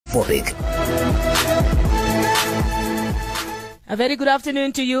Vobek. A very good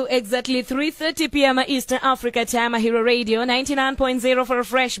afternoon to you. Exactly 3:30 p.m. Eastern Africa time. Hero Radio 99.0 for a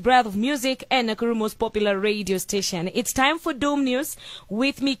fresh breath of music and Nakuru's most popular radio station. It's time for Dome News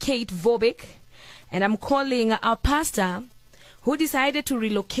with me, Kate Vobek, and I'm calling our pastor who decided to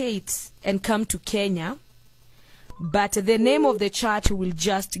relocate and come to Kenya, but the name of the church will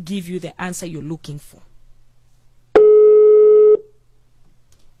just give you the answer you're looking for.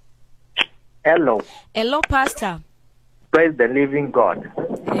 Hello. Hello, Pastor. Praise the living God.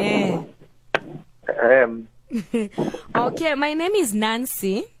 Yeah. Okay, my name is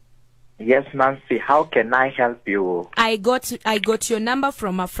Nancy. Yes, Nancy. How can I help you? I got your number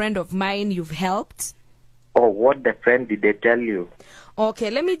from a friend of mine you've helped. Oh, what the friend did they tell you?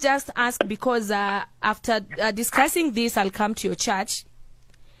 Okay, let me just ask because after discussing this, I'll come to your church.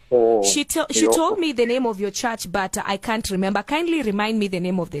 Oh, She told me the name of your church, but I can't remember. Kindly remind me the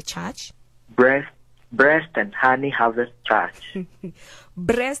name of the church. Breast and Honey Harvest Church.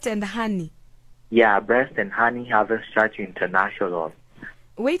 Breast and Honey. Yeah, Breast and Honey Harvest Church International.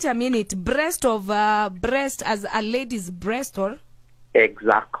 Wait a minute. Breast of breast as a lady's breast, or?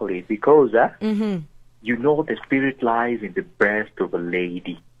 Exactly, because you know the spirit lies in the breast of a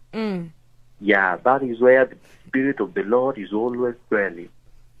lady. Yeah, that is where the spirit of the Lord is always dwelling.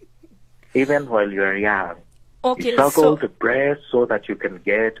 Even while you are young. Okay, you suckle the breast so that you can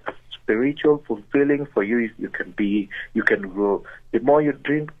get a spiritual fulfilling for you. You can grow. The more you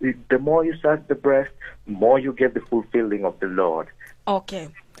drink, the more you suck the breast, the more you get the fulfilling of the Lord. Okay.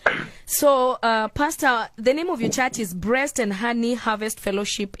 So, Pastor, the name of your church is Breast and Honey Harvest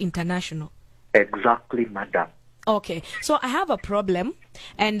Fellowship International. Exactly, madam. Okay. So I have a problem,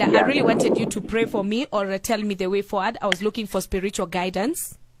 and I really wanted you to pray for me or tell me the way forward. I was looking for spiritual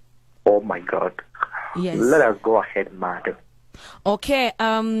guidance. Oh, my God. Yes. Let us go ahead, madam. Okay,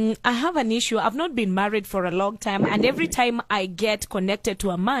 I have an issue. I've not been married for a long time, and every time I get connected to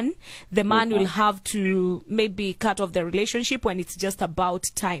a man, the man will have to maybe cut off the relationship when it's just about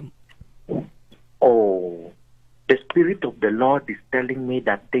time. Oh, the Spirit of the Lord is telling me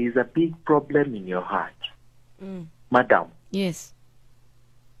that there is a big problem in your heart. Madam. Yes.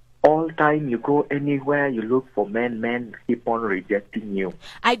 All time you go anywhere, you look for men keep on rejecting you.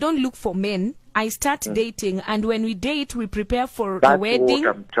 I don't look for men. I start dating, and when we date, we prepare for That's the wedding. what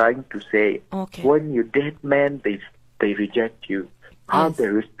I'm trying to say. Okay. When you date men, they reject you. Have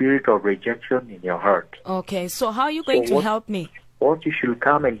the spirit of rejection in your heart. Okay, so how are you going to help me? What you should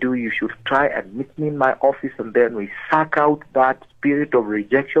come and do, you should try and meet me in my office, and then we suck out that spirit of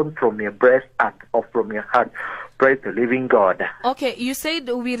rejection from your breast or from your heart. Praise the living God. Okay, you said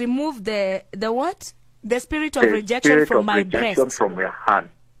we remove the what? The spirit of The rejection spirit from of my rejection breast. from your heart.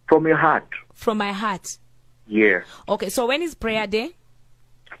 From your heart. From my heart. Yeah. Okay, so when is prayer day?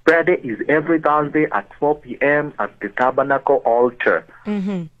 Prayer day is every Thursday at 4 p.m. at the Tabernacle altar.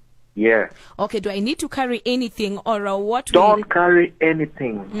 Yeah. Okay, do I need to carry anything or what? Don't carry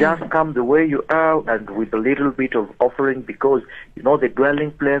anything. Just come the way you are and with a little bit of offering, because you know the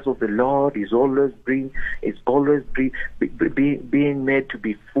dwelling place of the Lord is always being made to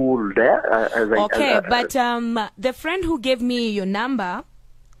be full there. But the friend who gave me your number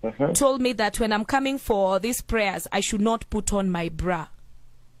told me that when I'm coming for these prayers, I should not put on my bra.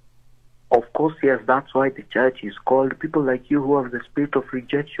 Of course, yes. That's why the church is called. People like you who have the spirit of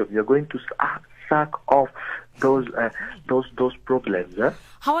rejection, you're going to suck off those problems.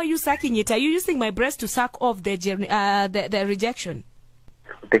 How are you sucking it? Are you using my breast to suck off the rejection?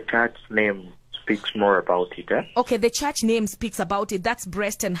 The church name speaks more about it. Okay, the church name speaks about it. That's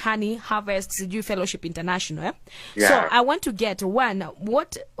Breast and Honey Harvest Youth Fellowship International. Yeah. So I want to get one.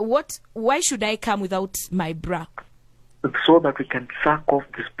 Why should I come without my bra? So that we can suck off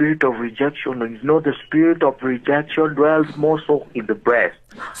the spirit of rejection. And you know, the spirit of rejection dwells more so in the breast.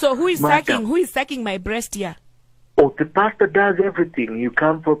 So who is sucking my breast here? Oh, the pastor does everything. You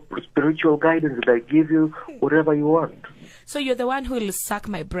come for spiritual guidance, and I give you whatever you want. So you're the one who will suck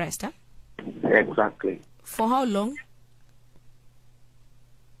my breast, huh? Exactly. For how long?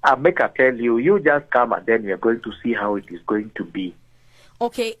 I'll make her tell you. You just come and then we are going to see how it is going to be.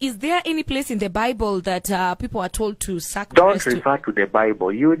 Okay, is there any place in the Bible that people are told to suck Don't breast refer to the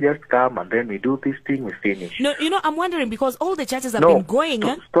Bible. You just come and then we do this thing, we finish. No, you know, I'm wondering because all the churches have been going.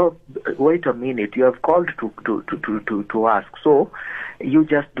 Stop. Wait a minute. You have called to ask. So you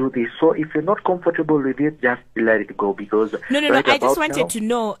just do this. So if you're not comfortable with it, just let it go, because No. I just wanted to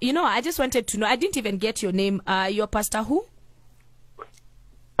know. You know, I just wanted to know. I didn't even get your name. Your pastor who?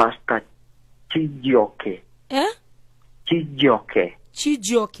 Pastor Chijioke. Eh? Chijioke.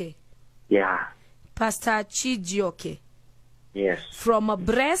 Chijioke. Yeah. Pastor Chijioke. Yes. From a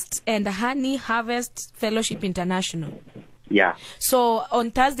Breast and Honey Harvest Fellowship International. Yeah. So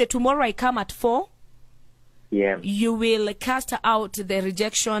on Thursday, tomorrow I come at 4. Yeah. You will cast out the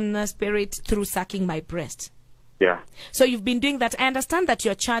rejection spirit through sucking my breast. Yeah. So you've been doing that. I understand that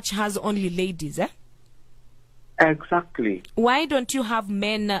your church has only ladies, eh? Exactly. Why don't you have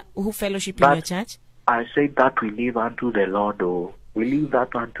men who fellowship in your church? I say that we leave unto the Lord, oh. We leave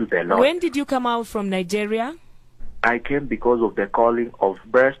that unto the Lord. When did you come out from Nigeria? I came because of the calling of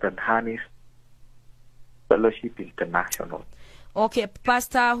Breast and Honey Fellowship International. Okay,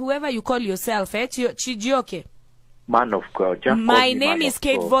 Pastor, whoever you call yourself, Chijioke. Man of God. Just My name is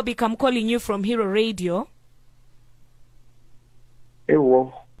Kate Vobic. I'm calling you from Hero Radio. Hey,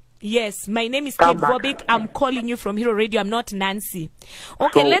 whoa. Yes, my name is Kate Vobic. I'm calling you from Hero Radio. I'm not Nancy.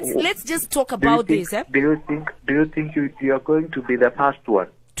 Okay, So, let's just talk about this. Eh? Do you think you are going to be the first one?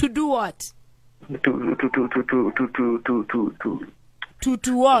 To do what? To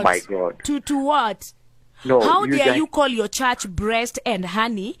what? Oh my God. To what? No, How you dare guys- you call your church Breast and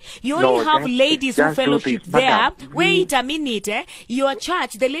Honey? You No, only have just- ladies who just do fellowship this, there. madam. Wait a minute, eh? Your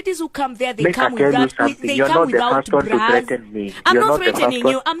church, the ladies who come there, they Make come I tell you without. something. They You're come not the without first one to bras. threaten me. I'm You're not not the threatening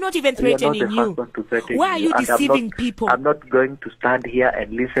first you. one- I'm not even You're not threatening the you. first one to threaten Why are me. you And I'm deceiving not- people? I'm not going to stand here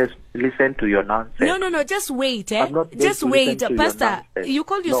and listen to your nonsense. No. Just wait, eh? I'm not going Just to wait, listen to your Pastor. nonsense. You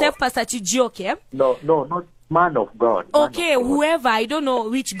called yourself Pastor Chijioke, eh? No, not man of God. Man Okay, of God. whoever, I don't know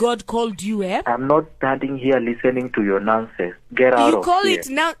which God called you, eh? I'm not standing here listening to your nonsense. Get out You of call here. it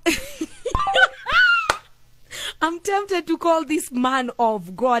now. I'm tempted to call this man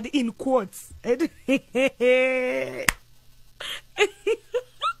of God in quotes.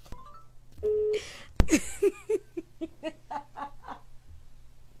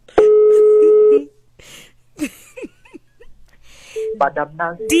 Madam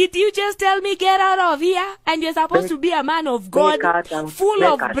Nancy, Did you just tell me get out of here? And you're supposed to be a man of God, full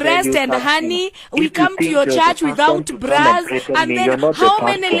of breast and honey. We come to your church without bras, and then how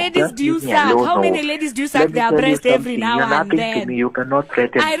many ladies do you suck? How many ladies do you suck their breast every now and then? You cannot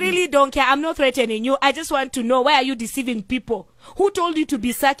threaten I me. really don't care. I'm not threatening you. I just want to know, why are you deceiving people? Who told you to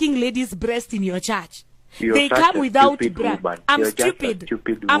be sucking ladies' breast in your church? You're They such come a without stupid bra. woman. I'm You're just a stupid.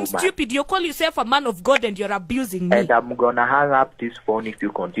 stupid I'm woman. stupid. You call yourself a man of God and you're abusing me. And I'm gonna hang up this phone if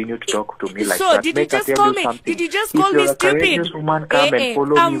you continue to talk to me like So, that. did you Make I just tell call me? something. Did you just If call me you're a courageous stupid? woman, come and follow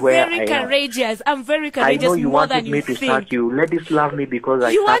me I'm where very I am. courageous. I'm very I courageous, know you more wanted than me you to think. sack you. Ladies love me because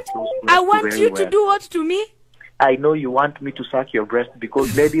I You sack want? those I breasts want very you to well. do what to me? I know you want me to suck your breast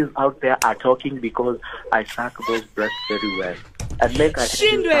because ladies out there are talking because I suck those breasts very well. And make I tell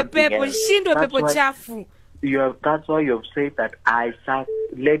you Shindwe something pepo, else. shindwe That's pepo why- chafu. That's why you've said that I suck.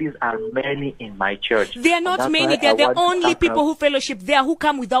 Ladies are many in my church. They are And not that's many. why They are I the want to only suck people her. who fellowship there who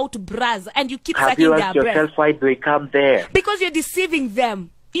come without bras, and you keep Have sucking you their asked yourself breast why they come there? because you're deceiving them.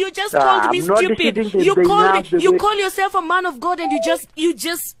 You just called me I'm not stupid. deceiving them. You They call me. have the You way- call yourself a man of God, and you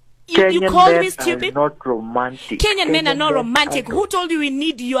Kenyan called men me are stupid. not romantic. Kenyan men are not men romantic. are Who told you we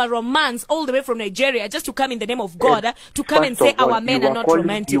need your romance all the way from Nigeria just to come in the name of God, to come First and say of all, our men you are not calling,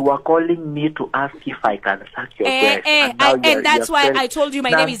 romantic? You are calling me to ask if I can suck your breast. And that's why I told you my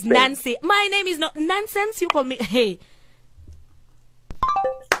name is Nonsense. Nancy. My name is not nonsense. You call me. Hey,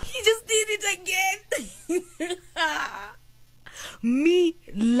 he just did it again. Me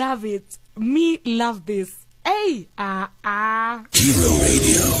love it. Me love this. Hey, Hero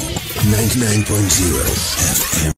Radio 99.0 FM.